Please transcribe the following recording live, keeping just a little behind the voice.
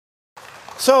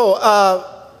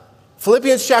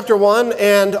Philippians chapter 1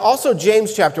 and also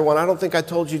James chapter 1. I don't think I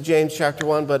told you James chapter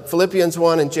 1, but Philippians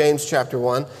 1 and James chapter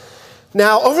 1.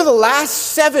 Now, over the last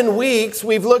 7 weeks,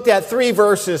 we've looked at 3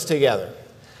 verses together.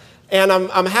 And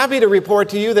I'm happy to report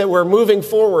to you that we're moving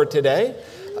forward today.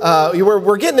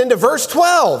 We're getting into verse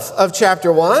 12 of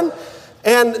chapter 1.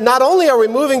 And not only are we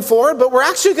moving forward, but we're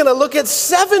actually going to look at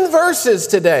 7 verses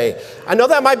today. I know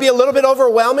that might be a little bit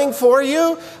overwhelming for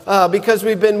you because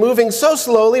we've been moving so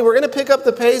slowly. We're going to pick up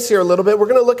the pace here a little bit. We're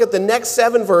going to look at the next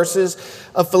 7 verses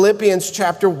of Philippians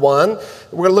chapter 1. We're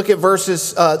going to look at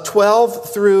verses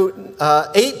 12 through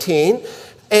 18.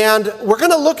 And we're going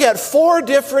to look at 4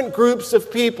 different groups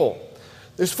of people.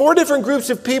 There's 4 different groups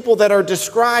of people that are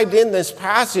described in this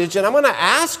passage. And I'm going to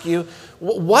ask you,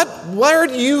 where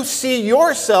do you see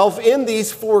yourself in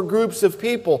these 4 groups of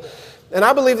people? And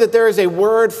I believe that there is a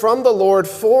word from the Lord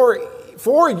for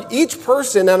each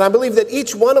person, and I believe that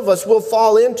each one of us will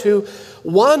fall into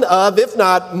one of, if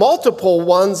not multiple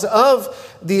ones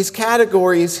of these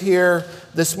categories here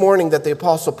this morning that the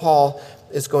Apostle Paul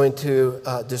is going to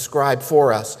describe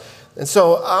for us. And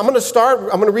so I'm going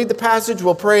to read the passage,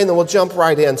 we'll pray, and then we'll jump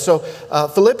right in. So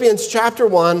Philippians chapter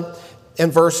 1,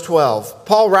 and verse 12.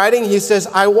 Paul writing, he says,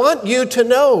 I want you to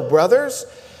know, brothers,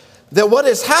 that what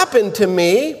has happened to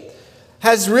me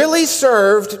has really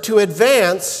served to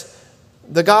advance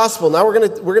the gospel. Now we're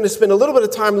going to spend a little bit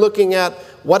of time looking at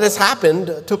what has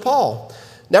happened to Paul.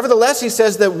 Nevertheless, he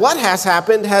says that what has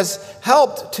happened has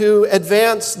helped to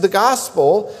advance the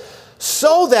gospel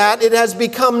so that it has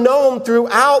become known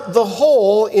throughout the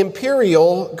whole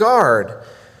imperial guard.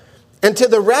 And to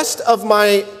the rest of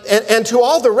and to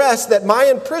all the rest, that my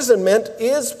imprisonment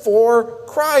is for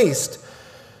Christ.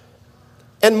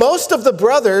 And most of the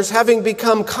brothers, having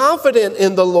become confident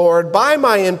in the Lord by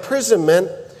my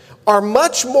imprisonment, are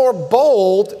much more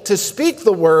bold to speak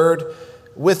the word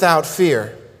without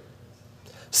fear.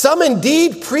 Some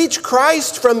indeed preach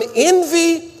Christ from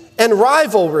envy and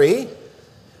rivalry,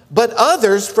 but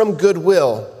others from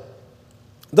goodwill.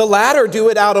 The latter do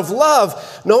it out of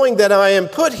love, knowing that I am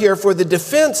put here for the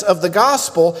defense of the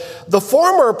gospel. The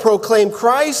former proclaim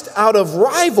Christ out of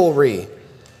rivalry,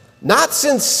 not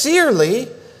sincerely,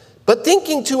 but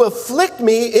thinking to afflict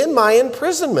me in my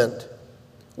imprisonment.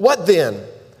 What then?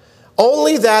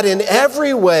 Only that in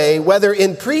every way, whether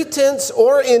in pretense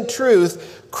or in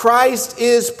truth, Christ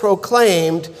is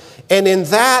proclaimed, and in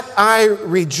that I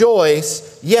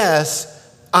rejoice.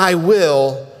 Yes, I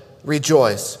will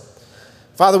rejoice.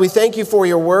 Father, we thank you for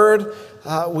your word.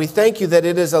 We thank you that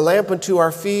it is a lamp unto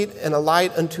our feet and a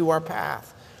light unto our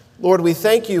path. Lord, we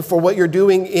thank you for what you're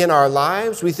doing in our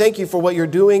lives. We thank you for what you're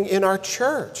doing in our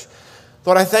church.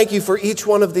 Lord, I thank you for each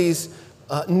one of these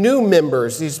new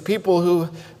members, these people who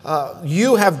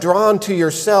you have drawn to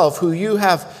yourself, who you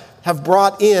have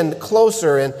brought in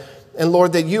closer. And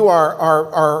Lord, that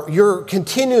you're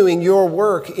continuing your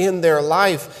work in their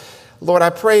life. Lord,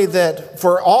 I pray that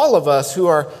for all of us who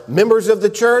are members of the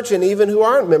church and even who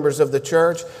aren't members of the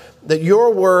church, that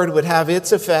your word would have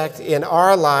its effect in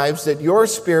our lives, that your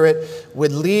Spirit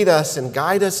would lead us and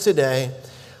guide us today.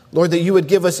 Lord, that you would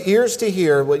give us ears to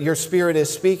hear what your Spirit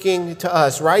is speaking to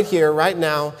us right here, right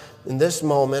now, in this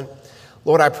moment.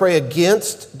 Lord, I pray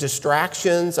against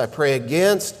distractions. I pray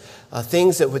against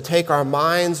things that would take our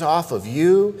minds off of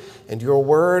you and your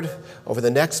word over the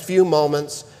next few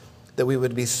moments, that we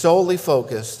would be solely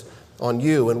focused on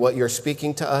you and what you're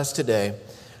speaking to us today.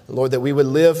 Lord, that we would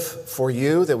live for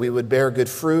you, that we would bear good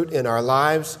fruit in our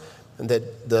lives, and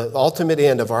that the ultimate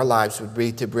end of our lives would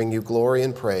be to bring you glory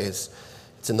and praise.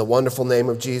 It's in the wonderful name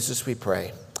of Jesus we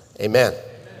pray. Amen.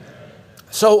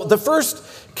 So the first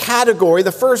category,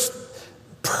 the first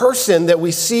person that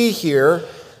we see here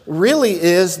really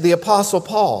is the Apostle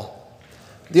Paul.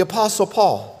 The Apostle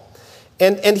Paul.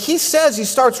 And he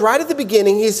starts right at the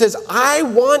beginning, he says, I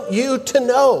want you to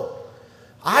know.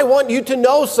 I want you to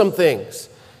know some things.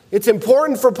 It's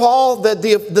important for Paul that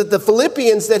the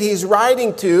Philippians that he's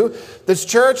writing to, this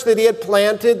church that he had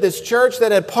planted, this church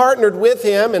that had partnered with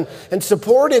him and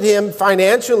supported him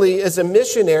financially as a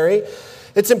missionary,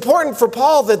 it's important for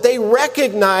Paul that they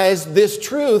recognize this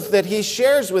truth that he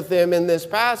shares with them in this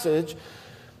passage.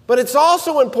 But it's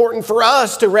also important for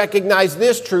us to recognize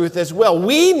this truth as well.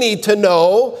 We need to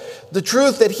know the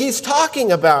truth that he's talking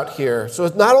about here. So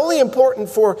it's not only important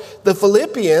for the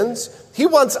Philippians, he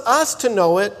wants us to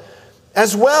know it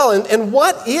as well. And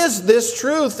what is this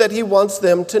truth that he wants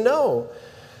them to know?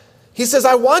 He says,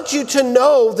 I want you to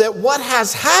know that what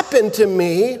has happened to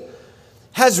me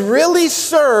has really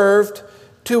served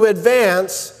to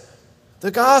advance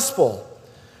the gospel.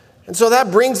 And so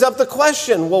that brings up the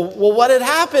question, well, what had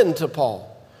happened to Paul?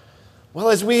 Well,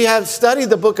 as we have studied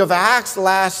the book of Acts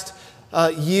last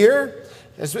year,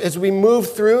 as we moved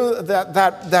through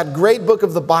that great book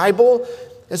of the Bible,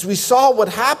 as we saw what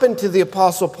happened to the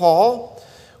Apostle Paul,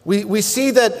 we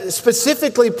see that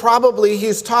specifically probably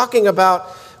he's talking about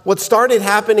what started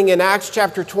happening in Acts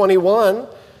chapter 21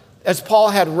 as Paul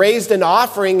had raised an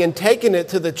offering and taken it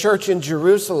to the church in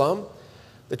Jerusalem.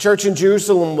 The church in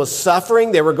Jerusalem was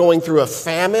suffering. They were going through a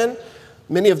famine.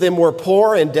 Many of them were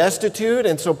poor and destitute.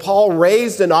 And so Paul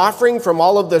raised an offering from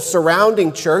all of the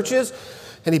surrounding churches,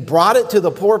 and he brought it to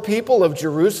the poor people of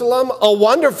Jerusalem. A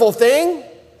wonderful thing.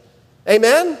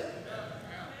 Amen?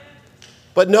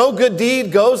 But no good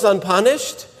deed goes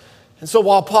unpunished. And so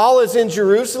while Paul is in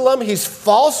Jerusalem, he's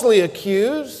falsely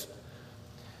accused.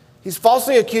 He's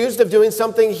falsely accused of doing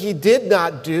something he did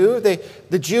not do.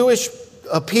 The Jewish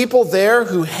people there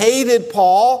who hated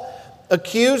Paul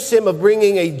accused him of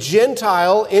bringing a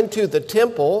Gentile into the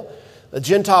temple. A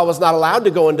Gentile was not allowed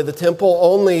to go into the temple.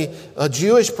 Only a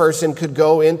Jewish person could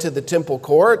go into the temple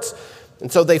courts. And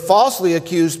so they falsely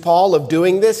accused Paul of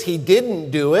doing this. He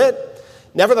didn't do it.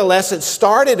 Nevertheless, it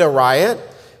started a riot,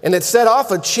 and it set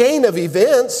off a chain of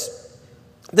events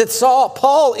that saw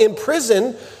Paul in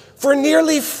prison for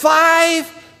nearly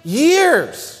 5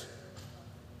 years.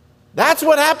 That's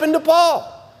what happened to Paul.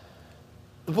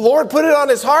 The Lord put it on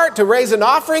his heart to raise an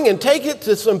offering and take it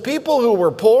to some people who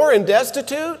were poor and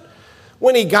destitute.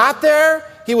 When he got there,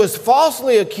 he was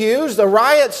falsely accused. A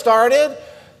riot started.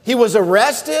 He was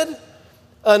arrested.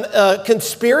 A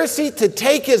conspiracy to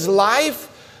take his life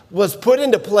was put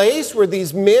into place where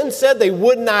these men said they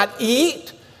would not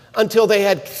eat until they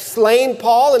had slain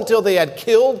Paul, until they had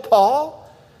killed Paul.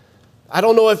 I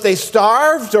don't know if they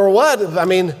starved or what.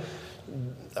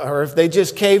 Or if they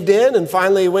just caved in and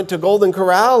finally went to Golden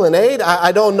Corral and ate.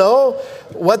 I don't know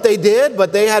what they did,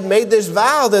 but they had made this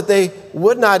vow that they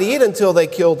would not eat until they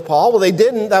killed Paul. Well, they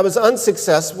didn't. That was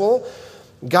unsuccessful.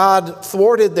 God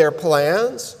thwarted their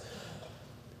plans.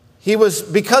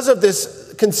 Because of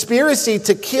this conspiracy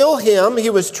to kill him, he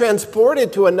was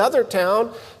transported to another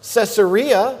town,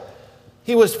 Caesarea.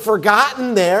 He was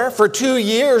forgotten there for 2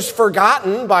 years,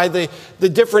 forgotten by the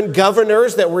different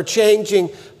governors that were changing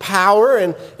power.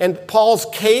 And Paul's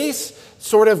case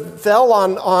sort of fell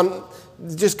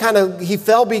he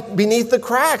fell beneath the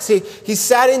cracks. He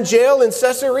sat in jail in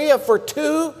Caesarea for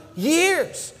 2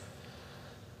 years.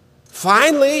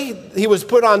 Finally, he was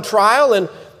put on trial, and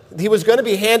he was going to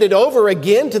be handed over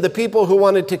again to the people who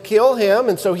wanted to kill him.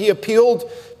 And so he appealed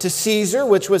to Caesar,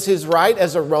 which was his right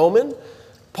as a Roman.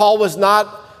 Paul was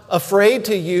not afraid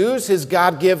to use his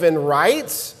God-given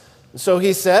rights. So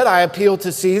he said, I appeal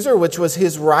to Caesar, which was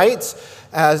his rights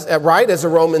as a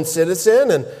Roman citizen.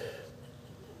 And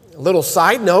a little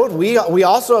side note, we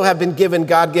also have been given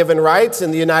God-given rights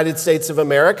in the United States of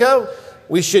America.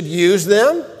 We should use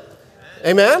them.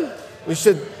 Amen? We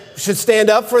should stand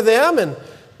up for them. And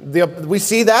we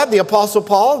see that the Apostle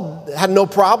Paul had no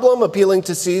problem appealing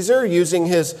to Caesar, using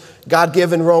his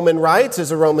God-given Roman rights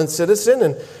as a Roman citizen.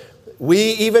 And we,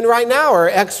 even right now, are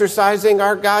exercising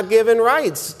our God-given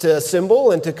rights to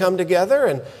assemble and to come together.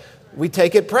 And we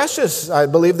take it precious. I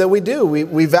believe that we do.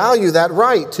 We value that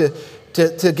right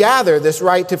to gather, this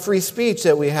right to free speech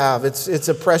that we have. It's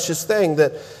a precious thing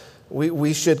that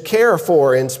we should care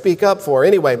for and speak up for.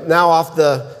 Anyway, now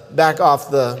back off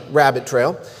the rabbit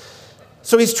trail.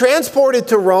 So he's transported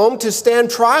to Rome to stand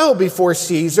trial before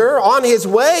Caesar. On his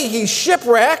way, he's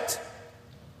shipwrecked.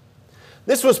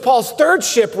 This was Paul's third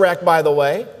shipwreck, by the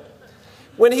way.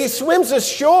 When he swims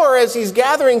ashore as he's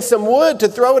gathering some wood to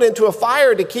throw it into a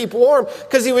fire to keep warm,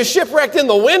 because he was shipwrecked in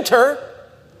the winter,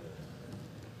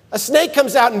 a snake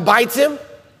comes out and bites him,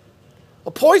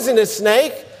 a poisonous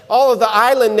snake. All of the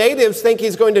island natives think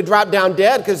he's going to drop down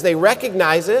dead because they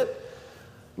recognize it.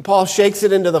 Paul shakes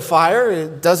it into the fire.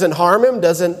 It doesn't harm him,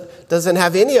 doesn't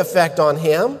have any effect on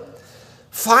him.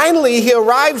 Finally, he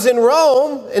arrives in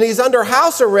Rome, and he's under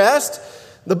house arrest.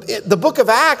 The book of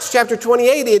Acts, chapter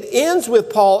 28, it ends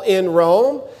with Paul in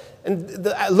Rome. And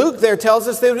Luke there tells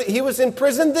us that he was in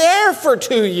prison there for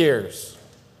 2 years.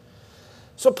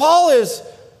 So Paul is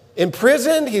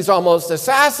imprisoned, he's almost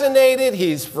assassinated,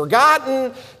 he's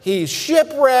forgotten, he's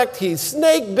shipwrecked, he's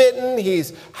snake-bitten,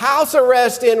 he's house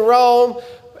arrest in Rome.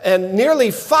 And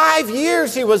nearly 5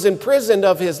 years he was imprisoned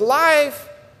of his life.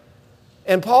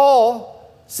 And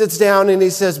Paul sits down and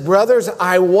he says, brothers,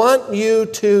 I want you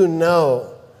to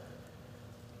know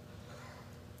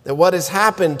that what has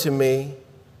happened to me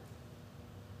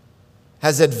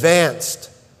has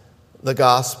advanced the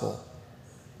gospel.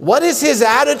 What is his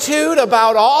attitude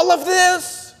about all of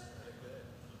this?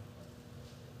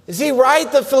 Does he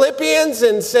write the Philippians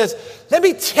and says, let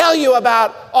me tell you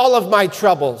about all of my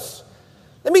troubles.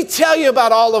 Let me tell you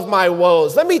about all of my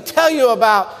woes. Let me tell you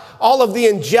about all of the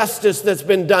injustice that's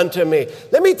been done to me.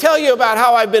 Let me tell you about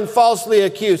how I've been falsely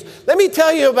accused. Let me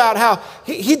tell you about how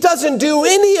he doesn't do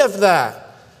any of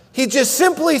that. He just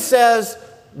simply says,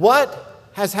 what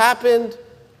has happened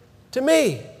to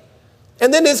me?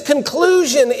 And then his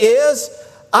conclusion is,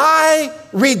 I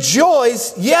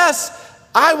rejoice. Yes,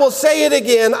 I will say it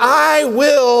again. I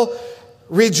will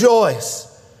rejoice.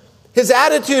 His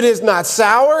attitude is not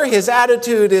sour. His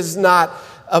attitude is not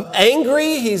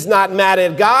angry. He's not mad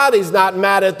at God. He's not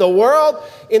mad at the world.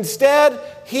 Instead,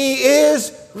 he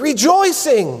is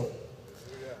rejoicing.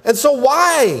 And so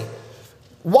why?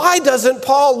 Why doesn't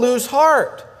Paul lose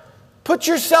heart? Put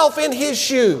yourself in his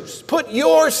shoes. Put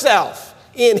yourself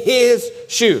in his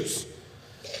shoes.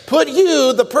 Put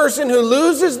you, the person who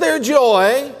loses their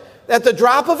joy at the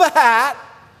drop of a hat,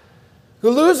 who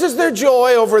loses their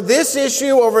joy over this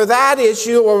issue, over that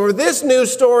issue, over this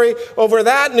news story, over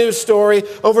that news story,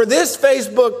 over this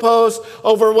Facebook post,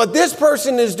 over what this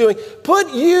person is doing.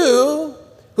 Put you,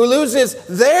 who loses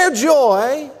their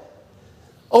joy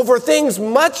over things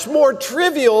much more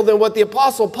trivial than what the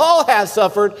Apostle Paul has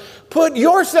suffered, put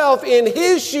yourself in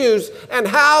his shoes, and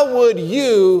how would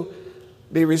you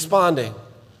be responding?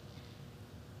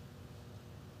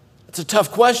 It's a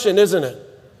tough question, isn't it?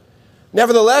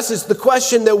 Nevertheless, it's the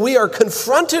question that we are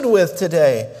confronted with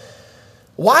today.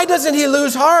 Why doesn't he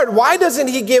lose heart? Why doesn't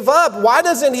he give up? Why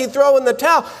doesn't he throw in the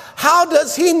towel? How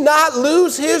does he not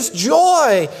lose his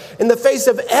joy in the face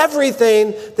of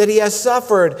everything that he has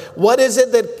suffered? What is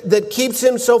it that keeps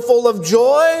him so full of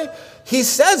joy? He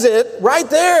says it right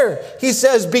there. He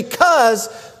says, because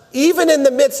even in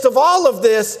the midst of all of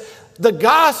this, the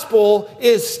gospel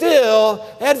is still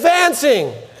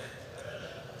advancing.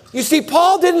 You see,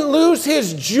 Paul didn't lose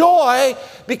his joy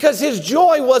because his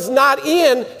joy was not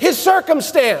in his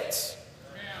circumstance.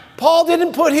 Paul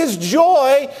didn't put his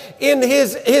joy in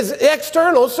his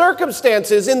external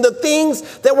circumstances, in the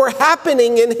things that were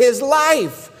happening in his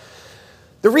life.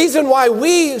 The reason why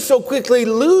we so quickly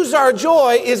lose our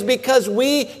joy is because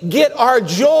we get our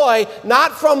joy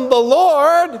not from the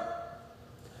Lord,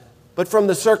 but from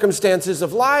the circumstances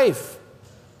of life.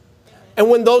 And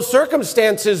when those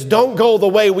circumstances don't go the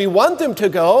way we want them to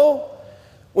go,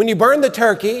 when you burn the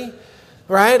turkey,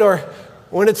 right, or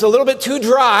when it's a little bit too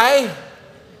dry,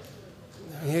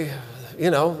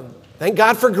 you know, thank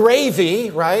God for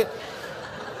gravy, right?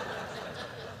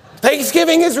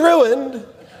 Thanksgiving is ruined.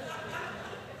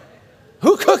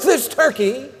 Who cooked this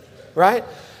turkey, right?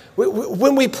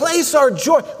 When we place our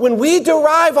joy, when we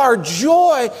derive our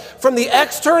joy from the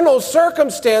external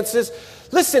circumstances,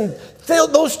 listen,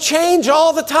 those change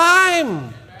all the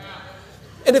time.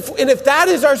 And if that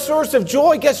is our source of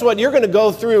joy, guess what? You're going to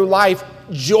go through life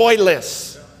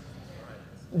joyless.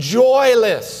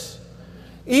 Joyless.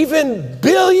 Even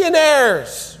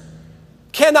billionaires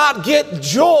cannot get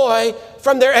joy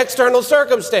from their external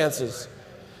circumstances.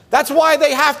 That's why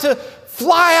they have to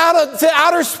fly out to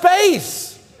outer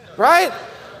space, right?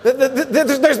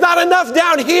 There's not enough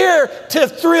down here to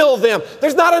thrill them.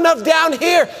 There's not enough down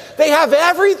here. They have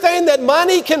everything that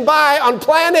money can buy on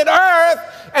planet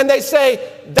Earth, and they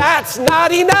say, that's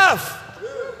not enough.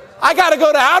 I got to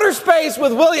go to outer space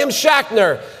with William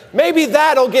Shatner. Maybe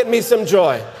that'll get me some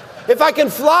joy. If I can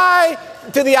fly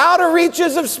to the outer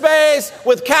reaches of space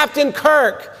with Captain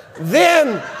Kirk,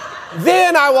 then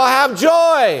I will have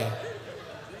joy.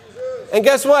 And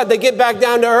guess what? They get back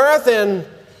down to earth and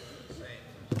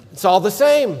it's all the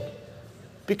same,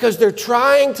 because they're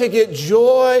trying to get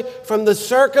joy from the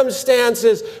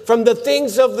circumstances, from the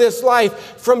things of this life,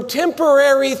 from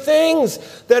temporary things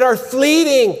that are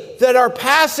fleeting, that are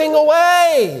passing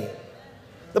away.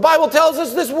 The Bible tells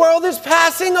us this world is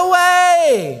passing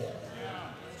away.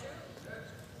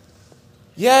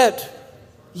 Yet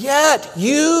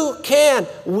you can,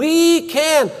 we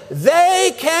can,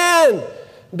 they can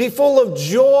be full of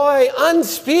joy,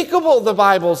 unspeakable, the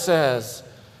Bible says.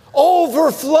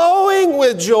 Overflowing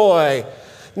with joy.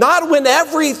 Not when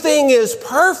everything is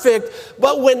perfect,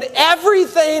 but when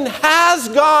everything has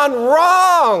gone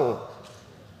wrong.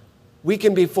 We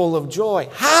can be full of joy.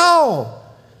 How?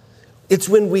 It's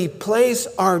when we place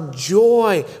our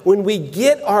joy, when we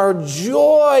get our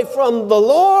joy from the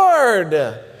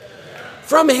Lord,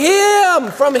 from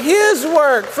Him, from His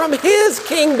work, from His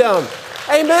kingdom.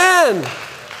 Amen.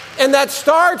 And that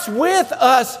starts with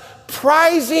us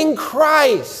prizing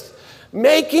Christ,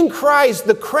 making Christ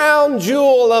the crown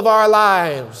jewel of our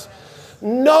lives,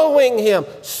 knowing him,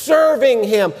 serving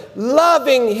him,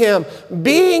 loving him,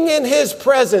 being in his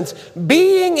presence,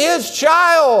 being his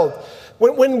child.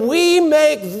 When we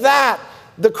make that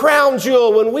the crown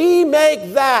jewel, when we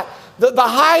make that the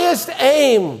highest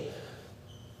aim,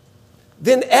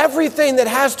 then everything that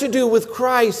has to do with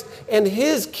Christ and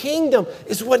his kingdom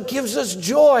is what gives us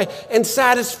joy and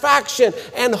satisfaction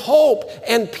and hope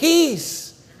and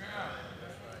peace.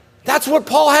 That's what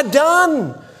Paul had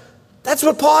done. That's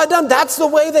what Paul had done. That's the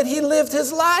way that he lived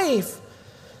his life.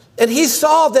 And he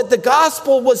saw that the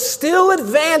gospel was still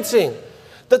advancing,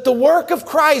 that the work of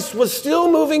Christ was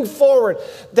still moving forward,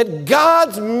 that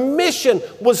God's mission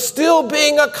was still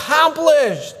being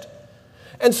accomplished.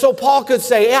 And so Paul could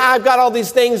say, yeah, I've got all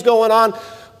these things going on,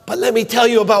 but let me tell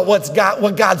you about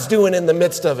what God's doing in the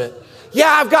midst of it. Yeah,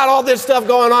 I've got all this stuff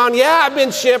going on. Yeah, I've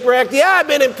been shipwrecked. Yeah, I've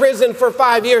been in prison for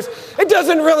 5 years. It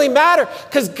doesn't really matter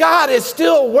because God is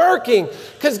still working,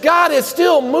 because God is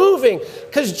still moving,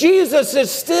 because Jesus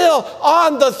is still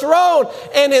on the throne.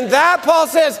 And in that, Paul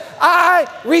says,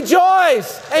 I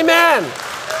rejoice. Amen.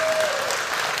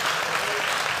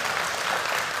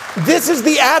 This is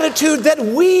the attitude that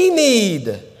we need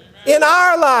in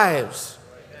our lives.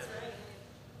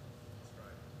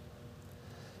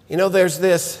 You know, there's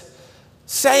this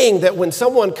saying that when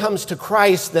someone comes to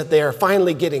Christ that they are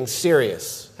finally getting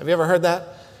serious. Have you ever heard that?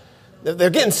 They're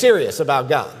getting serious about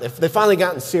God. They've finally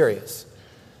gotten serious.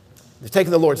 They're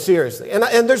taking the Lord seriously.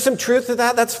 And there's some truth to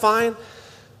that. That's fine.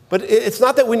 But it's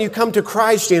not that when you come to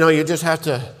Christ, you just have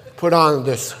to put on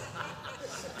this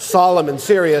solemn and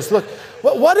serious look.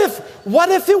 What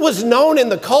if it was known in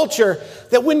the culture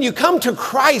that when you come to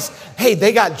Christ, hey,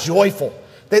 they got joyful.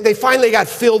 They finally got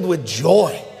filled with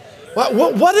joy.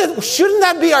 Shouldn't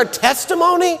that be our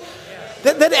testimony?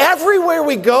 That everywhere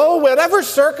we go, whatever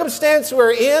circumstance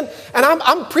we're in, and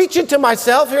I'm preaching to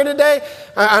myself here today,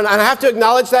 and I have to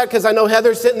acknowledge that because I know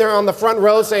Heather's sitting there on the front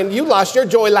row saying, you lost your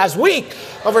joy last week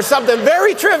over something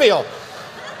very trivial.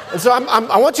 And so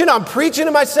I want you to know I'm preaching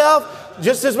to myself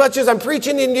just as much as I'm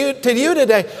preaching to you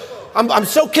today. I'm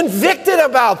so convicted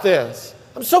about this.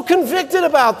 I'm so convicted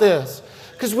about this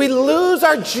because we lose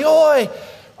our joy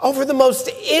over the most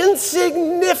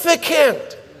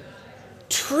insignificant,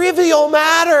 trivial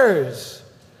matters.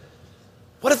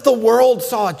 What if the world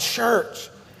saw a church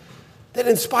that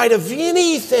in spite of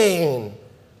anything,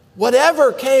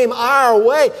 whatever came our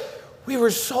way, we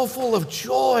were so full of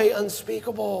joy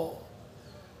unspeakable?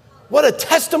 What a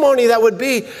testimony that would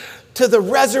be to the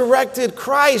resurrected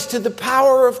Christ, to the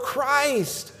power of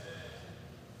Christ.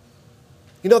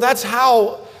 That's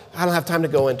how, I don't have time to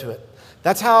go into it.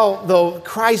 That's how, though,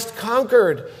 Christ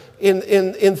conquered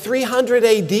in 300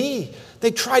 AD.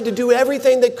 They tried to do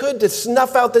everything they could to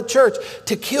snuff out the church,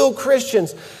 to kill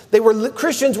Christians.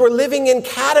 Christians were living in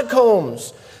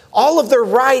catacombs. All of their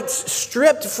rights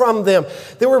stripped from them.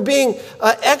 They were being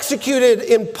executed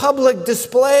in public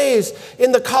displays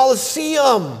in the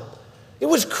Colosseum. It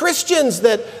was Christians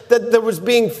that was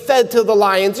being fed to the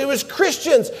lions. It was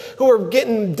Christians who were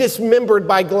getting dismembered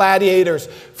by gladiators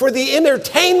for the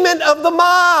entertainment of the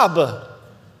mob.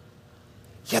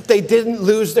 Yet they didn't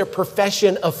lose their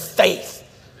profession of faith.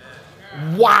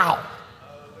 Wow.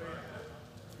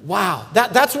 Wow.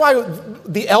 That's why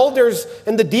the elders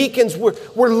and the deacons,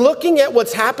 we're looking at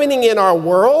what's happening in our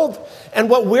world. And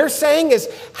what we're saying is,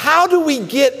 how do we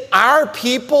get our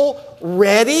people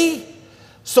ready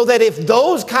so that if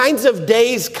those kinds of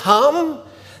days come,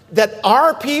 that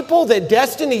our people, that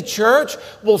Destiny Church,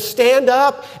 will stand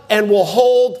up and will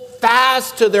hold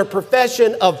fast to their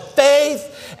profession of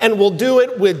faith and will do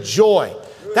it with joy.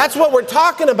 That's what we're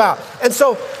talking about. And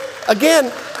so,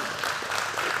 again,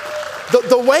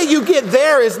 the way you get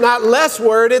there is not less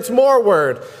word, it's more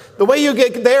word. The way you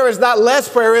get there is not less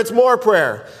prayer, it's more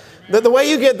prayer. The way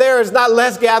you get there is not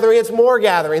less gathering, it's more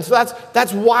gathering. So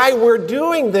that's why we're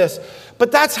doing this.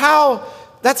 But that's how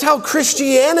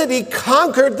Christianity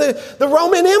conquered the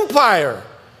Roman Empire.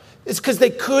 It's because they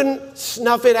couldn't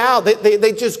snuff it out.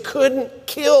 They just couldn't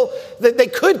kill. They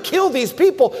could kill these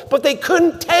people, but they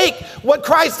couldn't take what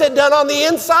Christ had done on the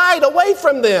inside away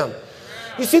from them.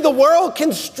 You see, the world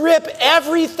can strip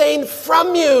everything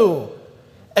from you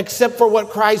except for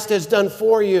what Christ has done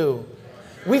for you.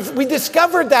 We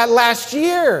discovered that last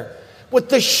year with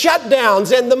the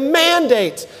shutdowns and the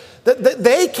mandates. That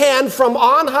they can from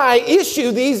on high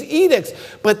issue these edicts,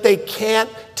 but they can't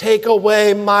take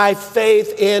away my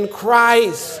faith in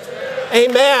Christ.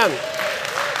 Amen.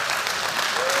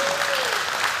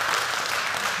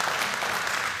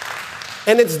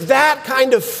 And it's that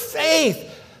kind of faith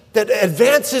that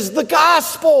advances the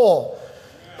gospel.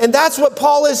 And that's what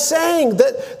Paul is saying,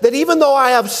 that even though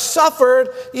I have suffered,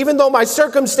 even though my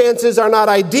circumstances are not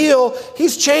ideal,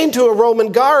 he's chained to a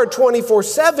Roman guard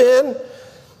 24/7.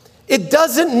 It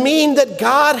doesn't mean that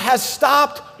God has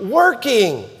stopped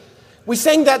working. We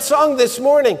sang that song this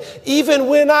morning, even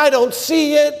when I don't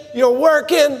see it, you're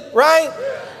working, right?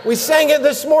 We sang it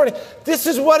this morning. This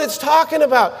is what it's talking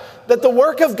about, that the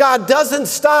work of God doesn't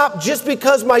stop just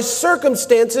because my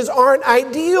circumstances aren't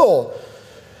ideal.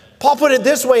 Paul put it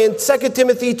this way in 2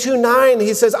 Timothy 2:9.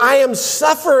 He says, I am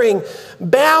suffering,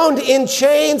 bound in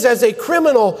chains as a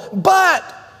criminal, but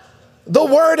the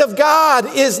word of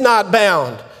God is not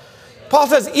bound. Paul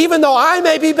says, even though I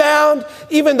may be bound,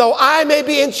 even though I may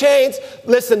be in chains,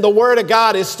 listen, the word of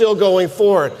God is still going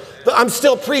forward. I'm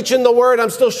still preaching the word. I'm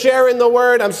still sharing the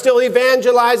word. I'm still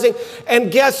evangelizing.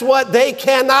 And guess what? They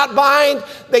cannot bind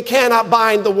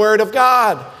the word of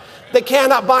God. They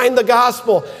cannot bind the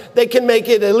gospel. They can make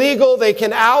it illegal. They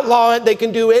can outlaw it. They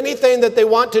can do anything that they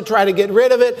want to try to get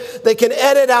rid of it. They can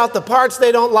edit out the parts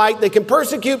they don't like. They can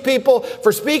persecute people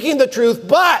for speaking the truth,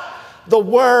 but the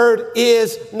word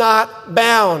is not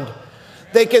bound.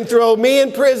 They can throw me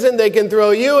in prison. They can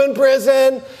throw you in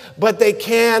prison, but they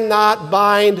cannot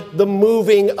bind the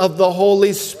moving of the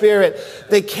Holy Spirit.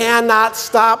 They cannot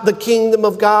stop the kingdom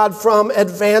of God from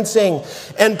advancing.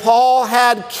 And Paul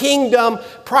had kingdom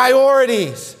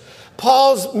priorities.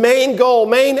 Paul's main goal,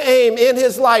 main aim in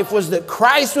his life was that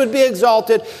Christ would be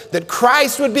exalted, that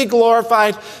Christ would be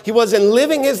glorified. He wasn't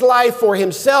living his life for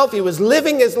himself. He was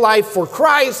living his life for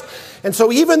Christ. And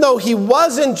so even though he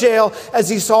was in jail, as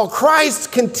he saw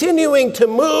Christ continuing to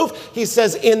move, he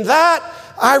says, in that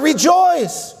I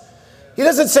rejoice. He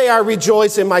doesn't say I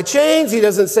rejoice in my chains. He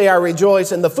doesn't say I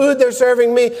rejoice in the food they're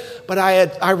serving me, but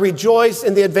I rejoice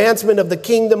in the advancement of the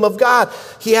kingdom of God.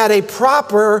 He had a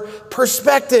proper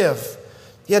perspective.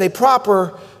 He had a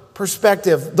proper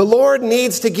perspective. The Lord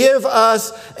needs to give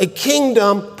us a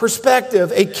kingdom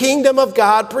perspective, a kingdom of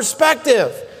God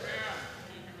perspective.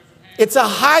 It's a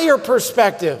higher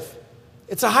perspective.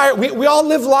 It's a higher, we all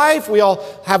live life. We all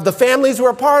have the families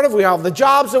we're a part of. We all have the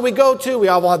jobs that we go to. We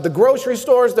all have the grocery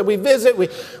stores that we visit.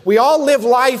 We all live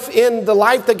life in the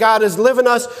life that God has given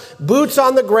us, boots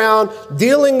on the ground,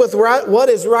 dealing with what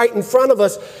is right in front of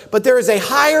us. But there is a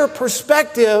higher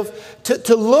perspective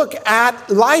to look at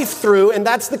life through, and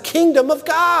that's the kingdom of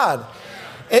God.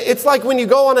 It's like when you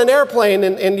go on an airplane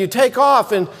and you take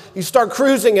off and you start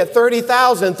cruising at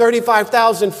 30,000,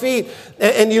 35,000 feet,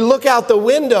 and you look out the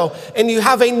window and you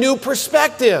have a new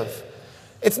perspective.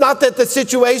 It's not that the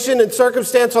situation and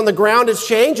circumstance on the ground has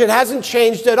changed. It hasn't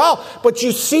changed at all, but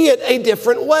you see it a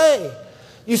different way.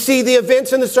 You see the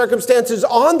events and the circumstances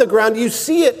on the ground. You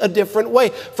see it a different way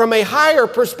from a higher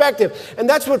perspective. And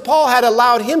that's what Paul had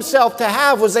allowed himself to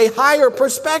have, was a higher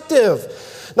perspective.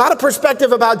 Not a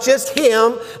perspective about just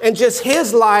him and just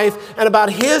his life and about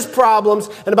his problems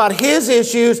and about his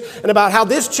issues and about how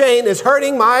this chain is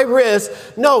hurting my wrist.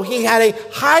 No, he had a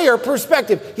higher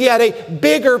perspective. He had a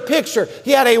bigger picture.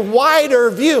 He had a wider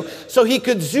view, so he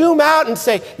could zoom out and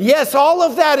say, yes, all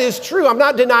of that is true. I'm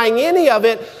not denying any of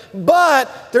it,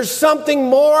 but there's something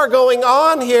more going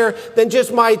on here than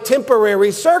just my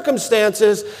temporary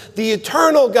circumstances. The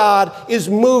eternal God is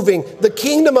moving. The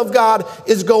kingdom of God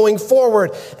is going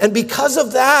forward. And because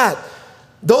of that,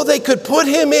 though they could put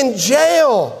him in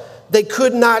jail, they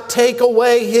could not take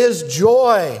away his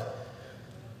joy.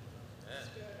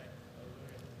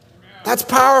 That's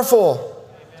powerful.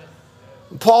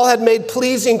 Paul had made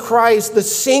pleasing Christ the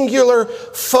singular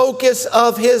focus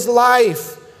of his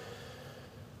life.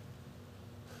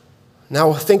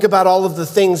 Now think about all of the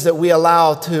things that we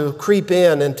allow to creep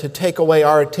in and to take away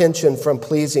our attention from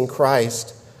pleasing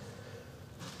Christ.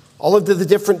 All of the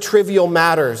different trivial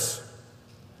matters.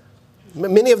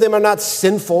 Many of them are not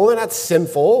sinful. They're not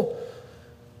sinful.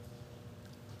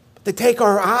 But they take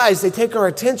our eyes, they take our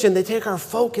attention, they take our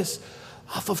focus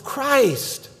off of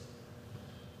Christ.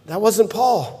 That wasn't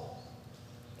Paul.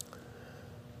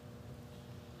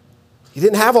 He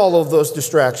didn't have all of those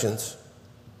distractions.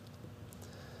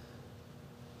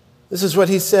 This is what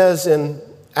he says in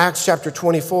Acts chapter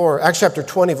 20,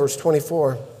 verse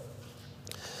 24.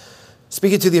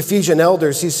 Speaking to the Ephesian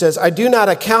elders, he says, I do not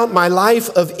account my life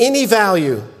of any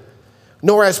value,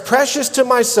 nor as precious to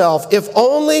myself, if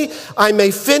only I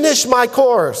may finish my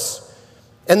course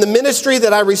and the ministry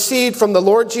that I received from the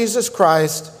Lord Jesus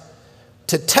Christ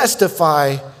to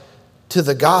testify to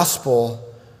the gospel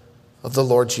of the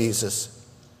Lord Jesus.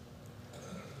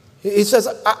 He says,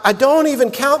 I don't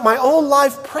even count my own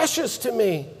life precious to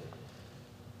me.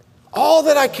 All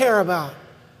that I care about,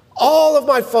 all of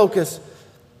my focus,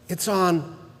 it's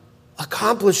on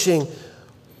accomplishing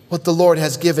what the Lord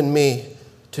has given me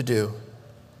to do.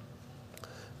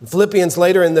 In Philippians,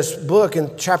 later in this book,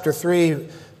 in chapter 3,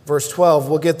 verse 12,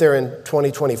 we'll get there in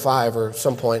 2025 or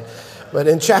some point, but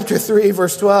in chapter 3,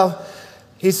 verse 12,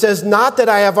 he says, not that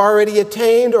I have already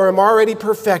attained or am already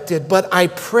perfected, but I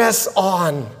press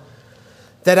on,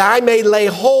 that I may lay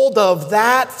hold of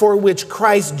that for which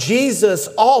Christ Jesus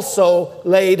also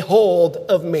laid hold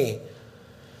of me.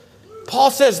 Paul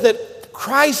says that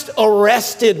Christ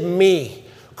arrested me.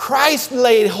 Christ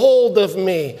laid hold of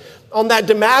me. On that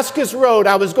Damascus road,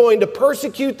 I was going to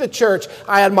persecute the church.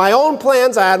 I had my own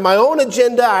plans. I had my own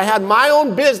agenda. I had my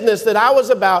own business that I was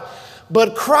about.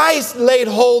 But Christ laid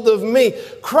hold of me.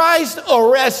 Christ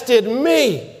arrested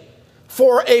me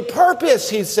for a purpose,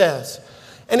 he says.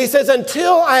 And he says,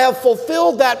 until I have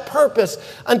fulfilled that purpose,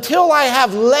 until I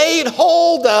have laid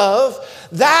hold of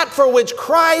that for which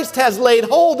Christ has laid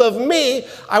hold of me,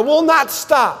 I will not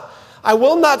stop. I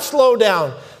will not slow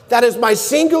down. That is my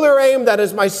singular aim. That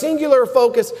is my singular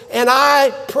focus. And I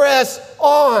press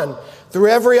on through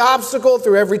every obstacle,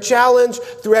 through every challenge,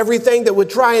 through everything that would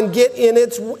try and get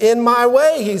in my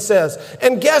way, he says.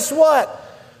 And guess what?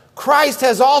 Christ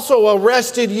has also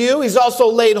arrested you. He's also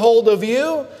laid hold of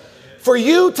you for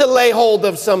you to lay hold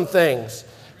of some things,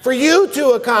 for you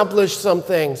to accomplish some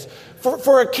things,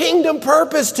 for a kingdom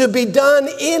purpose to be done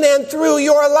in and through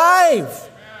your life.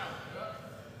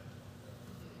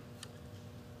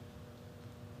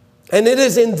 And it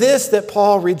is in this that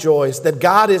Paul rejoiced, that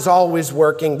God is always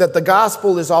working, that the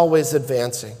gospel is always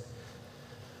advancing.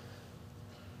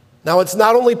 Now, it's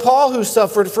not only Paul who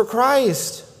suffered for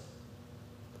Christ.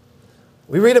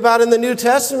 We read about in the New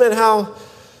Testament how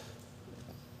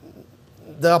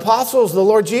the apostles, the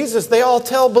Lord Jesus, they all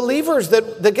tell believers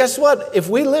that guess what? If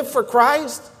we live for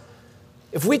Christ,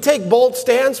 if we take bold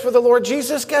stands for the Lord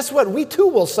Jesus, guess what? We too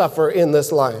will suffer in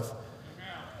this life.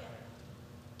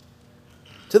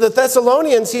 To the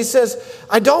Thessalonians, he says,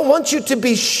 I don't want you to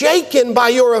be shaken by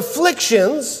your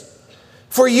afflictions,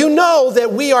 for you know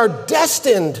that we are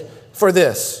destined for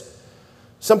this.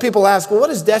 Some people ask, well, what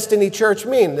does Destiny Church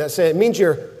mean? They say it means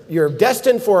you're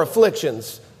destined for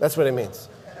afflictions. That's what it means.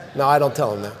 No, I don't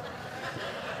tell them that.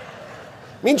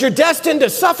 It means you're destined to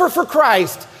suffer for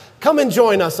Christ. Come and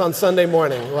join us on Sunday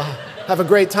morning. We'll have a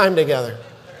great time together.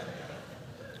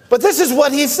 But this is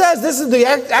what he says. This is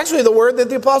actually the word that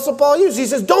the Apostle Paul used. He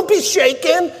says, don't be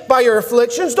shaken by your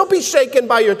afflictions. Don't be shaken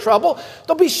by your trouble.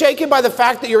 Don't be shaken by the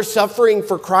fact that you're suffering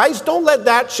for Christ. Don't let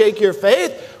that shake your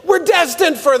faith. We're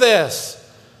destined for this.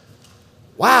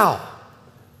 Wow.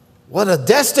 What a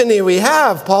destiny we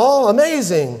have, Paul.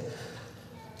 Amazing.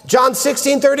 John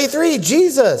 16:33,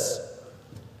 Jesus.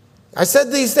 I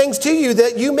said these things to you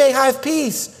that you may have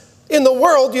peace. In the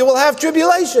world you will have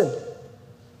tribulation.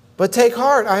 But take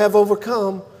heart, I have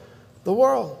overcome the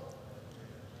world.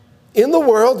 In the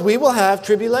world, we will have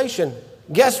tribulation.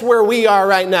 Guess where we are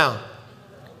right now?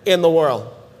 In the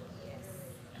world.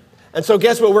 And so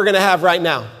guess what we're going to have right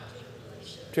now?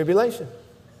 Tribulation.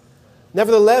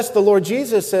 Nevertheless, the Lord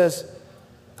Jesus says,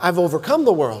 I've overcome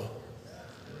the world.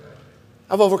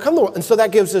 I've overcome the world. And so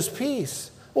that gives us peace.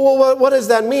 Well, what does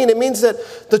that mean? It means that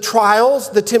the trials,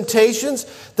 the temptations,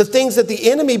 the things that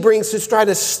the enemy brings to try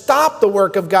to stop the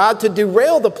work of God, to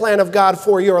derail the plan of God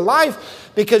for your life,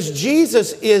 because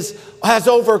Jesus has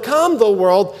overcome the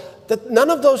world, that none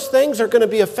of those things are going to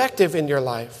be effective in your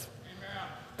life.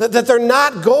 That they're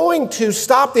not going to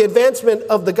stop the advancement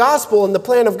of the gospel and the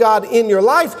plan of God in your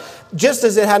life, just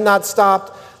as it had not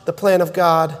stopped the plan of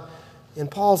God in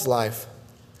Paul's life.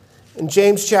 In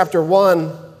James chapter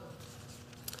 1,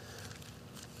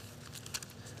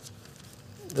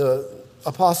 the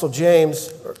Apostle James,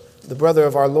 the brother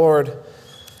of our Lord,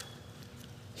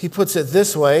 he puts it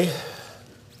this way.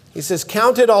 He says,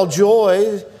 count it all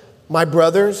joy, my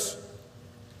brothers.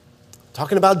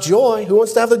 Talking about joy. Who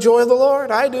wants to have the joy of the Lord?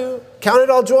 I do. Count it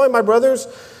all joy, my brothers,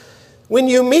 when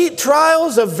you meet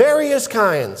trials of various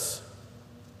kinds.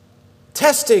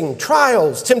 Testing,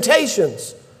 trials,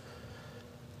 temptations.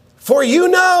 For you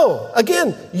know,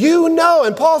 again, you know.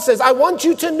 And Paul says, I want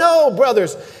you to know,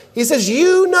 brothers. He says,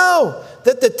 you know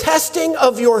that the testing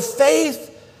of your faith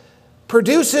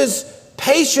produces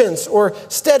patience or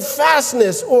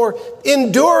steadfastness or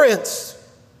endurance.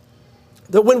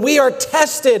 That when we are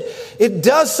tested, it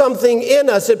does something in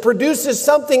us. It produces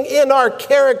something in our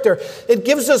character. It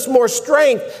gives us more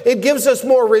strength. It gives us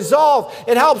more resolve.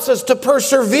 It helps us to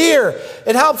persevere.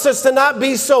 It helps us to not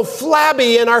be so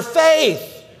flabby in our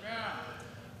faith,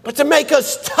 but to make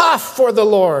us tough for the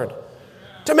Lord.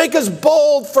 To make us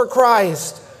bold for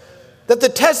Christ. That the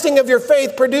testing of your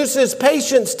faith produces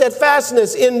patience,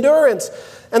 steadfastness, endurance.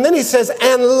 And then he says,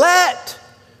 and let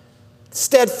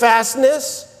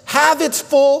steadfastness have its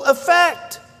full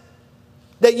effect,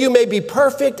 that you may be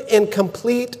perfect and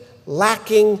complete,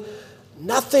 lacking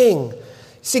nothing.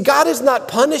 See, God is not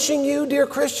punishing you, dear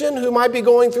Christian, who might be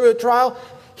going through a trial.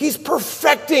 He's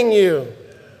perfecting you.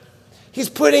 He's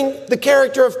putting the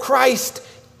character of Christ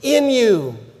in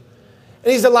you.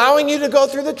 And He's allowing you to go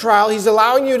through the trial. He's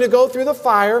allowing you to go through the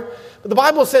fire. But the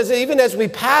Bible says that even as we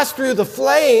pass through the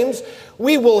flames,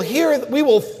 we will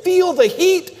feel the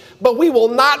heat, but we will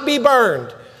not be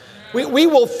burned. We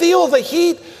will feel the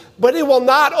heat, but it will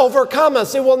not overcome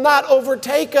us. It will not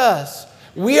overtake us.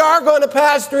 We are going to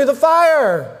pass through the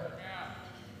fire.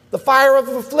 The fire of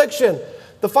affliction,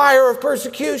 the fire of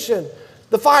persecution,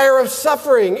 the fire of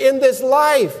suffering in this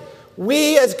life.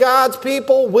 We as God's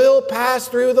people will pass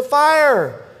through the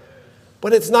fire.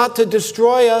 But it's not to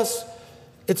destroy us,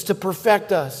 it's to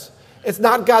perfect us. It's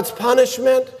not God's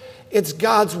punishment, it's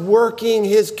God's working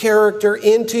His character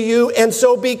into you. And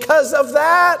so because of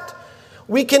that,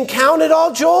 we can count it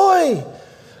all joy.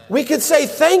 We could say,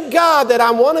 thank God that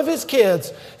I'm one of His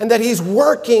kids and that He's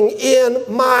working in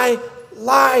my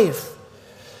life.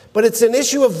 But it's an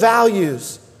issue of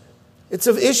values. It's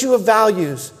an issue of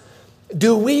values.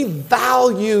 Do we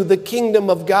value the kingdom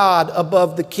of God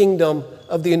above the kingdom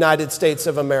of the United States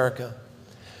of America?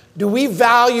 Do we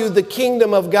value the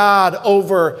kingdom of God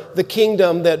over the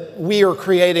kingdom that we are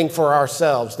creating for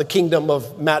ourselves? The kingdom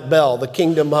of Matt Bell, the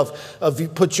kingdom of you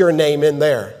put your name in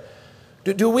there.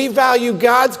 Do we value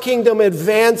God's kingdom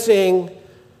advancing,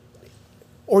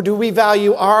 or do we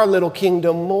value our little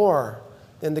kingdom more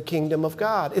than the kingdom of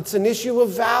God? It's an issue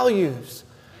of values.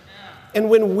 And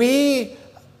when we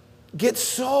get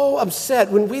so upset,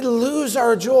 when we lose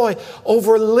our joy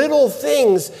over little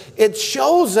things, it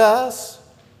shows us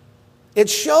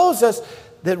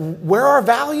that where our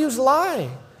values lie.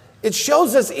 It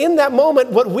shows us in that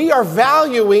moment what we are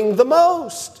valuing the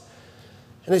most.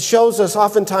 And it shows us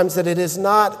oftentimes that it is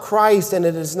not Christ and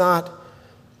it is not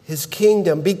His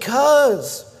kingdom.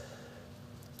 Because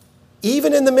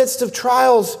even in the midst of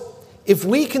trials, if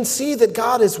we can see that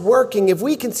God is working, if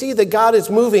we can see that God is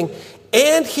moving,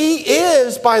 and He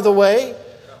is, by the way,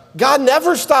 God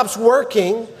never stops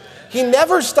working. He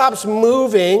never stops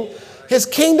moving. His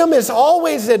kingdom is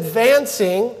always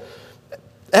advancing.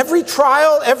 Every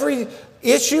trial, every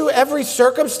issue, every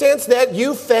circumstance that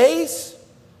you face,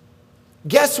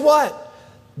 guess what?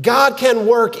 God can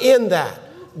work in that.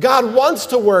 God wants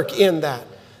to work in that.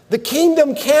 The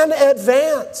kingdom can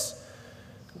advance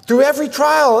through every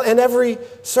trial and every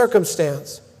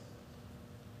circumstance.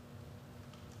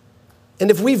 And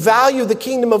if we value the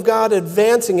kingdom of God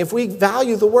advancing, if we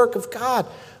value the work of God,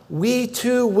 we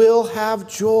too will have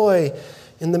joy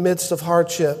in the midst of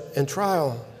hardship and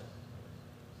trial.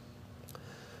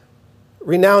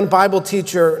 Renowned Bible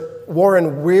teacher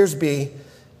Warren Wiersbe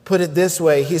put it this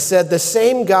way. He said, the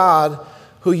same God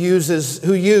who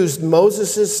used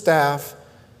Moses' staff,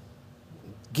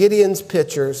 Gideon's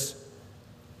pitchers,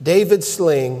 David's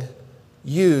sling,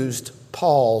 used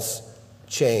Paul's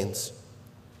chains.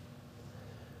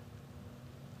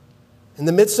 In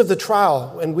the midst of the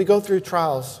trial, when we go through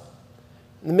trials,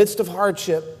 in the midst of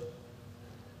hardship,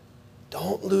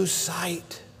 don't lose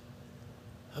sight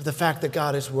of the fact that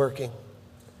God is working,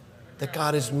 that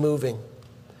God is moving.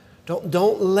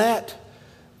 Don't let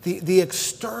the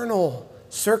external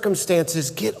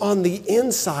circumstances get on the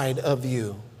inside of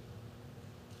you.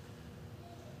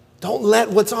 Don't let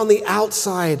what's on the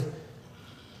outside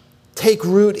take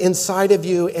root inside of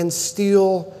you and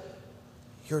steal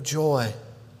your joy.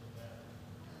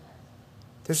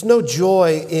 There's no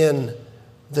joy in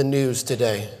the news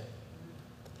today.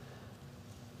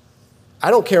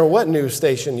 I don't care what news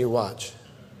station you watch.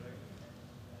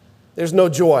 There's no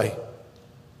joy.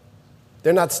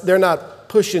 They're not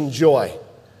pushing joy.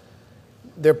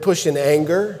 They're pushing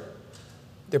anger.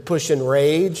 They're pushing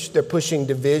rage. They're pushing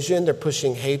division. They're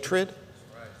pushing hatred.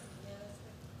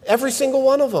 Every single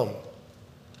one of them.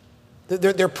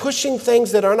 They're pushing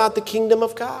things that are not the kingdom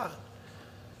of God.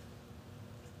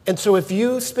 And so if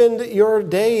you spend your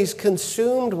days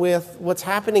consumed with what's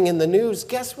happening in the news,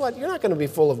 guess what? You're not going to be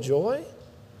full of joy.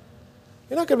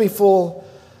 You're not going to be full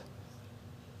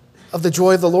of the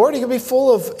joy of the Lord. You're going to be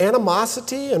full of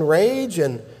animosity and rage.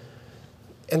 And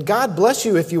God bless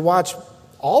you if you watch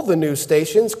all the news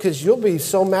stations, because you'll be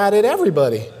so mad at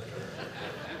everybody.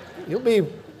 You'll be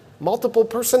multiple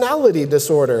personality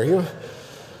disorder. You're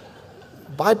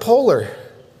bipolar.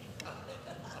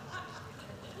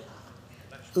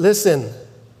 Listen,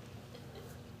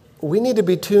 we need to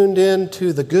be tuned in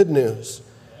to the good news.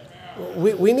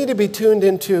 We need to be tuned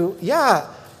into,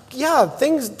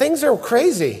 things are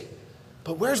crazy.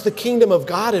 But where's the kingdom of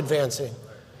God advancing?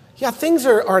 Yeah, things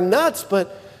are nuts,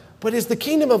 but is the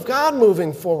kingdom of God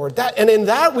moving forward? And in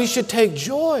that we should take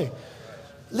joy.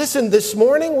 Listen, this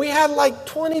morning we had like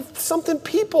 20-something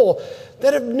people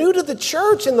that are new to the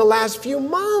church in the last few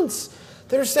months.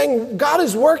 They're saying, God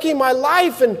is working my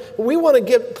life and we want to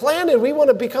get planted. We want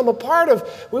to become a part of,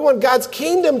 we want God's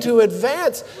kingdom to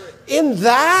advance. In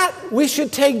that, we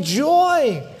should take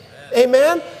joy.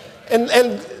 Amen?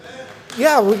 And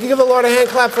yeah, we can give the Lord a hand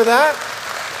clap for that.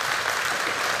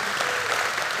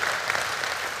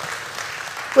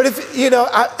 But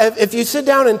if you sit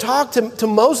down and talk to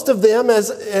most of them,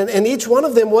 and each one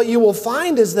of them, what you will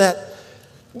find is that,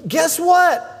 guess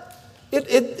what?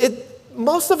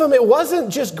 Most of them, it wasn't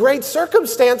just great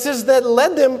circumstances that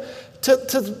led them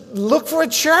to look for a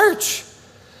church.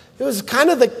 It was kind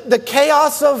of the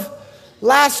chaos of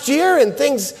last year and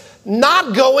things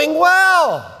not going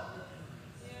well.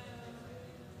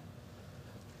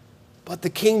 But the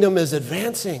kingdom is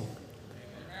advancing.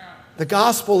 The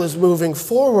gospel is moving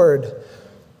forward.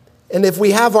 And if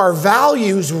we have our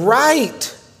values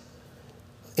right,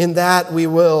 in that we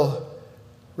will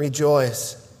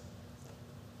rejoice.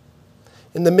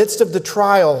 In the midst of the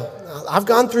trial, I've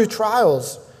gone through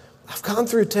trials. I've gone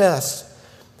through tests.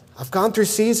 I've gone through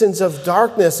seasons of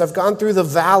darkness. I've gone through the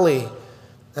valley.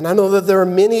 And I know that there are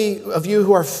many of you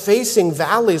who are facing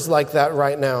valleys like that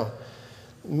right now.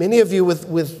 Many of you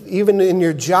with even in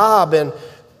your job and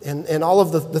all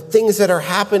of the things that are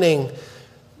happening.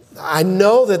 I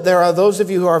know that there are those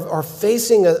of you who are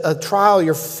facing a trial.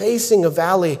 You're facing a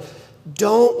valley.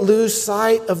 Don't lose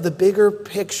sight of the bigger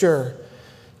picture.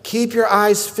 Keep your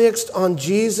eyes fixed on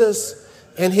Jesus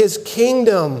and his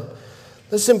kingdom.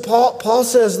 Listen, Paul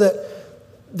says that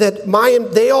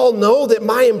they all know that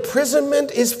my imprisonment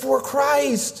is for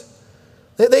Christ.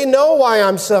 They know why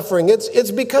I'm suffering.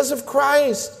 It's because of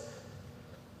Christ.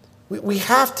 We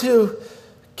have to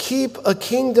keep a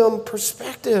kingdom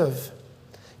perspective.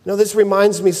 This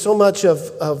reminds me so much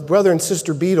of Brother and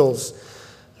Sister Beatles.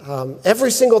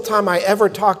 Every single time I ever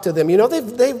talk to them,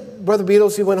 Brother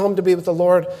Beatles, he went home to be with the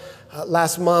Lord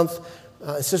last month.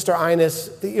 Sister Ines,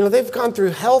 they've gone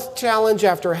through health challenge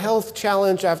after health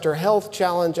challenge after health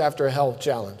challenge after health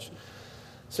challenge.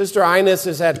 Sister Ines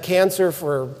has had cancer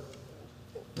for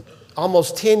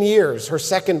almost 10 years, her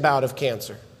second bout of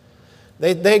cancer.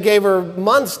 They gave her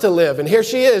months to live, and here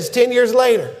she is 10 years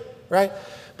later, right?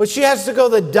 But she has to go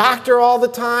to the doctor all the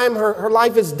time. Her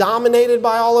life is dominated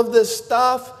by all of this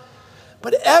stuff.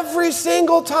 But every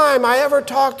single time I ever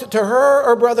talked to her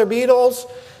or Brother Beatles,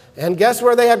 and guess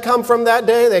where they had come from that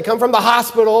day? They come from the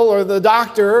hospital or the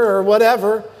doctor or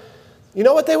whatever. You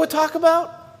know what they would talk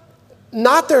about?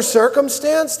 Not their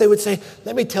circumstance. They would say,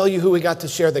 let me tell you who we got to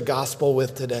share the gospel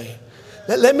with today.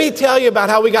 Let me tell you about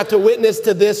how we got to witness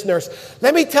to this nurse.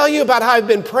 Let me tell you about how I've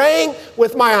been praying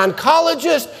with my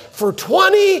oncologist for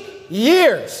 20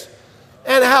 years.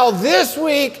 And how this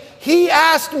week he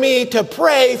asked me to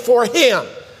pray for him.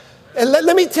 And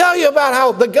let me tell you about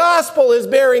how the gospel is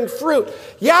bearing fruit.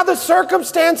 Yeah, the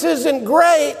circumstance isn't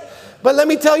great, but let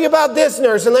me tell you about this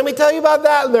nurse, and let me tell you about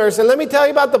that nurse, and let me tell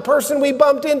you about the person we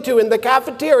bumped into in the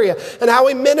cafeteria, and how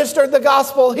we ministered the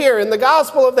gospel here, and the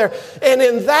gospel of there. And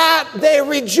in that, they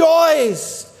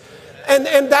rejoiced.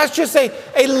 And that's just a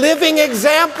living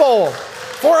example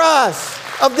for us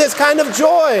of this kind of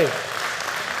joy.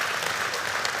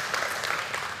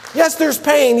 Yes, there's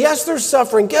pain. Yes, there's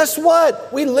suffering. Guess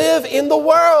what? We live in the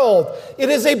world. It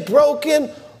is a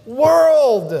broken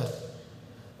world.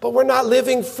 But we're not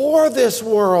living for this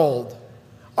world.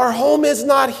 Our home is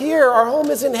not here. Our home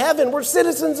is in heaven. We're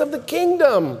citizens of the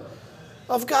kingdom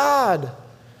of God.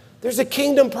 There's a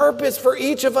kingdom purpose for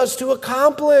each of us to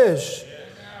accomplish.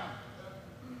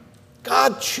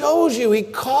 God chose you. He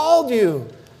called you.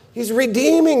 He's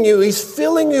redeeming you. He's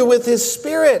filling you with his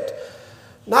Spirit.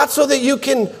 Not so that you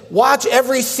can watch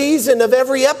every season of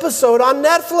every episode on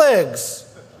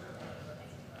Netflix,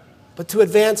 but to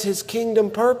advance his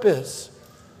kingdom purpose.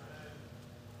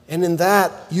 And in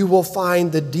that, you will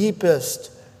find the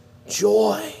deepest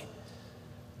joy.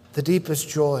 The deepest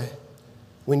joy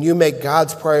when you make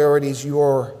God's priorities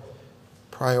your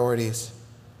priorities.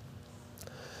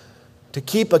 To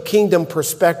keep a kingdom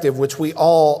perspective, which we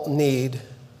all need,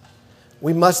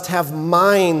 we must have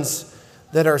minds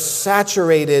that are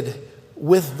saturated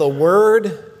with the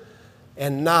Word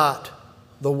and not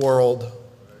the world.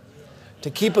 To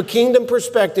keep a kingdom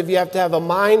perspective, you have to have a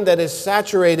mind that is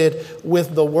saturated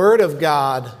with the Word of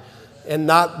God and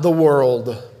not the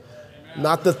world.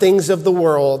 Not the things of the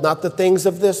world, not the things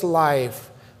of this life.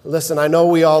 Listen, I know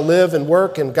we all live and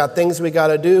work and got things we got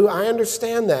to do. I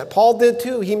understand that. Paul did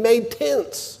too. He made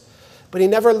tents. but he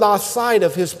never lost sight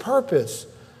of his purpose.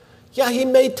 Yeah, he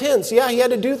made tents. Yeah, he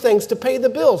had to do things to pay the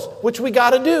bills, which we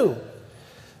got to do.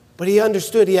 But he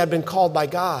understood he had been called by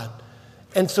God.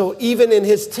 And so even in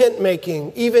his tent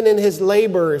making, even in his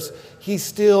labors, he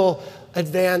still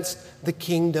advanced the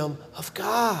kingdom of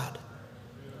God.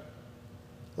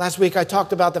 Last week I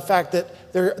talked about the fact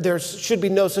that there should be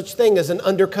no such thing as an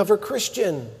undercover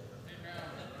Christian.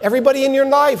 Everybody in your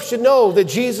life should know that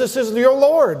Jesus is your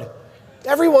Lord.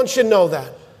 Everyone should know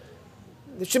that.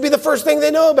 It should be the first thing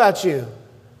they know about you.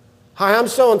 Hi, I'm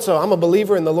so-and-so. I'm a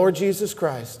believer in the Lord Jesus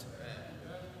Christ.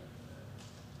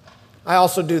 I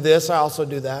also do this. I also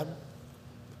do that.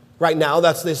 Right now,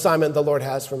 that's the assignment the Lord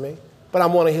has for me. But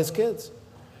I'm one of his kids.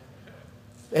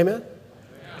 Amen?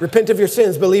 Repent of your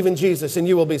sins, believe in Jesus, and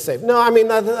you will be saved. No, I mean,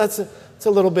 that's a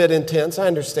little bit intense. I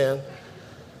understand.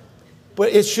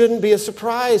 But it shouldn't be a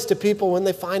surprise to people when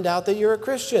they find out that you're a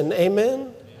Christian.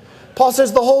 Amen? Paul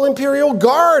says the whole imperial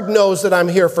guard knows that I'm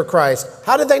here for Christ.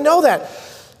 How did they know that?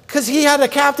 Because he had a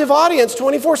captive audience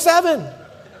 24/7.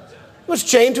 He was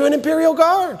chained to an imperial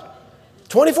guard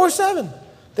 24/7.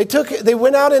 They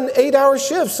went out in 8-hour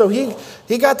shifts, so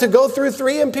he got to go through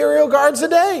 3 imperial guards a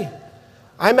day.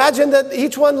 I imagine that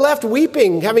each one left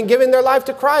weeping, having given their life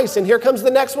to Christ, and here comes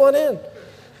the next one in.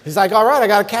 He's like, all right, I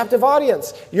got a captive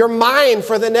audience. You're mine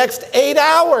for the next 8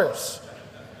 hours.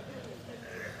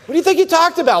 What do you think he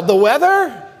talked about? The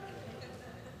weather?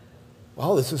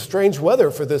 Well, this is strange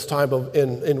weather for this time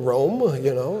in Rome,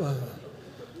 you know.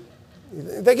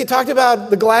 You think he talked about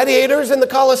the gladiators in the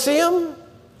Colosseum?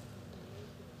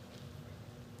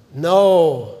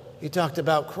 No, he talked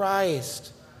about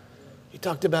Christ. He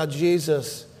talked about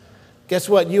Jesus. Guess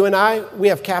what? You and I, we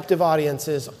have captive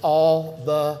audiences all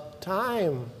the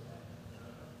time.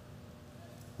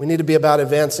 We need to be about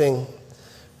advancing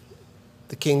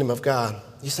the kingdom of God.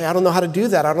 You say, I don't know how to do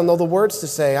that. I don't know the words to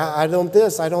say. I don't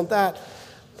this, I don't that.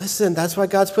 Listen, that's why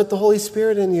God's put the Holy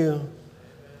Spirit in you.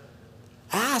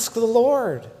 Ask the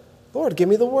Lord. Lord, give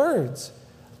me the words.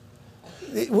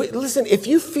 Listen, if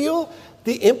you feel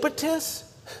the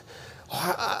impetus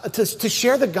to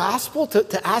share the gospel,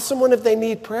 to ask someone if they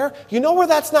need prayer, you know where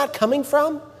that's not coming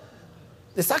from?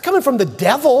 It's not coming from the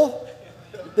devil.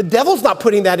 The devil's not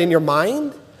putting that in your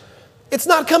mind. It's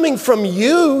not coming from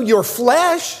you, your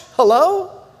flesh.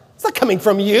 Hello? It's not coming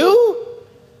from you.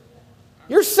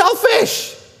 You're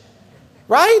selfish,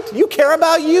 right? You care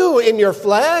about you in your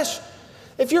flesh.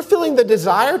 If you're feeling the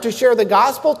desire to share the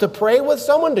gospel, to pray with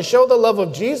someone, to show the love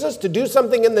of Jesus, to do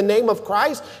something in the name of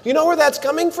Christ, you know where that's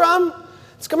coming from?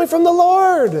 It's coming from the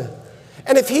Lord.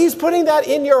 And if he's putting that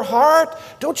in your heart,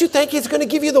 don't you think he's going to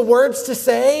give you the words to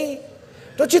say?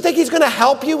 Don't you think he's going to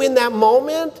help you in that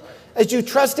moment as you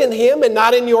trust in him and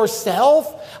not in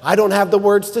yourself? I don't have the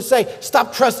words to say.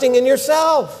 Stop trusting in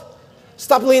yourself.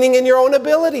 Stop leaning in your own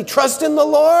ability. Trust in the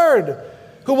Lord,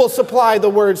 who will supply the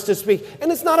words to speak.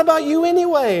 And it's not about you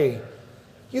anyway.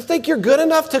 You think you're good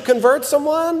enough to convert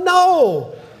someone?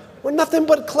 No. We're nothing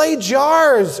but clay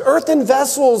jars, earthen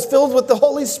vessels filled with the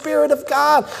Holy Spirit of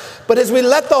God. But as we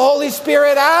let the Holy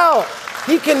Spirit out,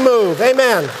 he can move.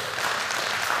 Amen.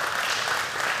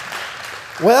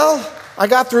 Well, I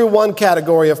got through one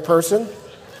category of person.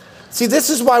 See,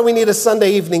 this is why we need a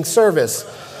Sunday evening service.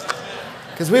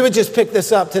 Because we would just pick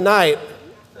this up tonight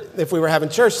if we were having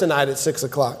church tonight at 6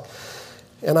 o'clock.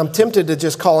 And I'm tempted to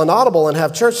just call an audible and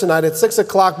have church tonight at 6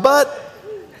 o'clock, but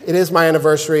it is my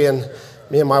anniversary and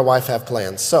me and my wife have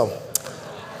plans. So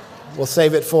we'll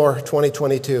save it for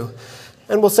 2022.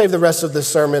 And we'll save the rest of the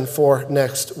sermon for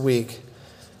next week.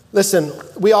 Listen,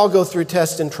 we all go through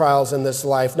tests and trials in this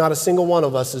life. Not a single one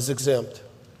of us is exempt.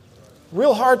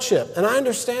 Real hardship, and I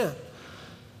understand.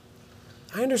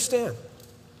 I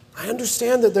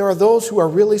understand that there are those who are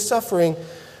really suffering,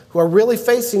 who are really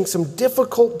facing some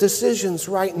difficult decisions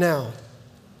right now.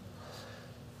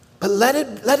 But let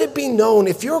it be known,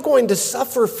 if you're going to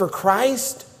suffer for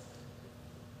Christ,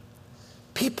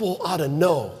 people ought to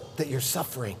know that you're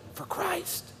suffering for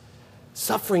Christ,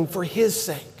 suffering for his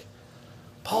sake.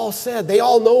 Paul said, they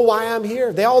all know why I'm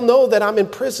here. They all know that I'm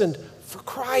imprisoned for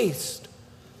Christ.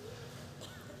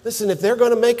 Listen, if they're going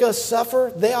to make us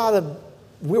suffer, they ought to.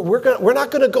 We're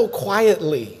not going to go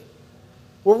quietly.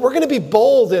 We're going to be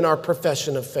bold in our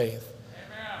profession of faith.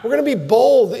 We're going to be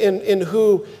bold in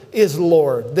who is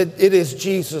Lord, that it is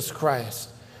Jesus Christ,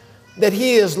 that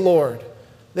he is Lord,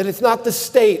 that it's not the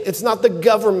state, it's not the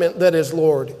government that is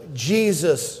Lord.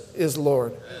 Jesus is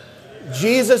Lord.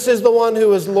 Jesus is the one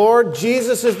who is Lord.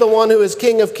 Jesus is the one who is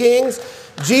King of Kings.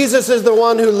 Jesus is the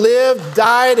one who lived,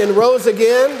 died, and rose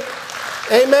again.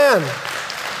 Amen.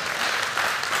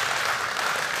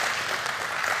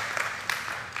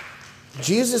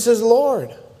 Jesus is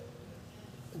Lord.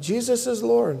 Jesus is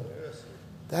Lord.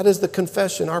 That is the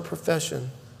confession, our profession.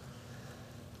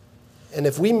 And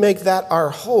if we make that our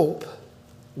hope,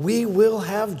 we will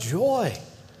have joy.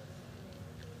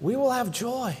 We will have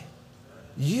joy.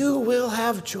 You will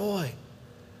have joy.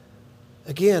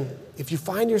 Again, if you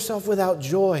find yourself without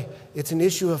joy, it's an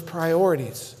issue of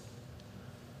priorities.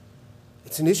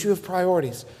 It's an issue of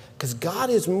priorities because God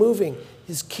is moving.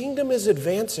 His kingdom is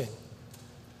advancing.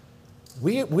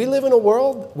 We live in a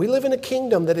world, we live in a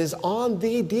kingdom that is on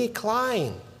the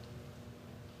decline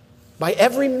by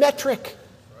every metric.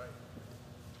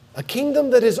 A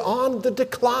kingdom that is on the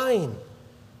decline.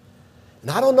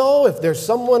 And I don't know if there's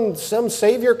some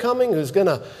Savior coming who's going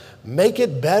to make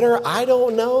it better. I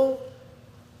don't know.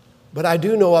 But I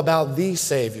do know about the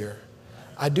Savior.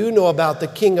 I do know about the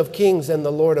King of Kings and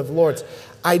the Lord of Lords.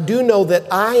 I do know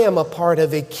that I am a part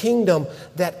of a kingdom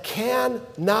that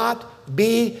cannot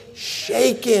be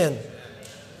shaken.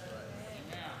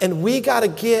 And we got to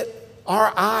get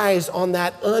our eyes on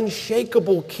that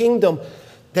unshakable kingdom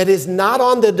that is not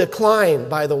on the decline,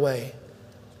 by the way,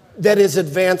 that is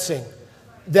advancing,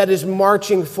 that is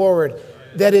marching forward,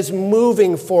 that is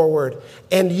moving forward.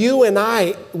 And you and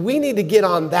I, we need to get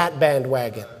on that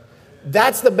bandwagon.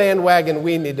 That's the bandwagon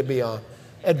we need to be on,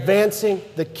 advancing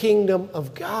the kingdom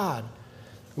of God.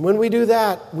 And when we do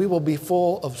that, we will be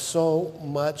full of so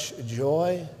much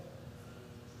joy.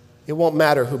 It won't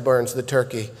matter who burns the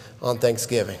turkey on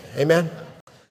Thanksgiving. Amen?